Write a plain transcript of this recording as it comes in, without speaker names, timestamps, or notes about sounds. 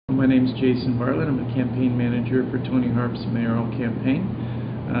My name is Jason Bartlett. I'm a campaign manager for Toni Harp's mayoral campaign.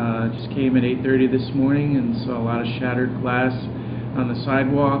 Just came at 8:30 this morning and saw a lot of shattered glass on the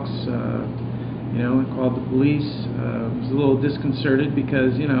sidewalks. I called the police. Was a little disconcerted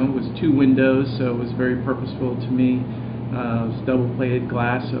because, it was two windows, so it was very purposeful to me. It was double-plated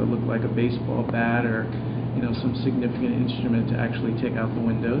glass, so it looked like a baseball bat or, some significant instrument to actually take out the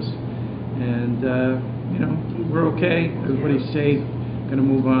windows. And, we're okay. Everybody's safe. Going to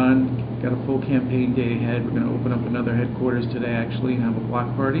move on. Got a full campaign day ahead. We're going to open up another headquarters today, actually, and have a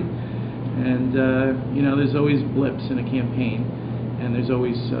block party. And, there's always blips in a campaign. And there's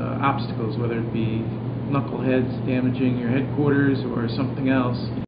always obstacles, whether it be knuckleheads damaging your headquarters or something else.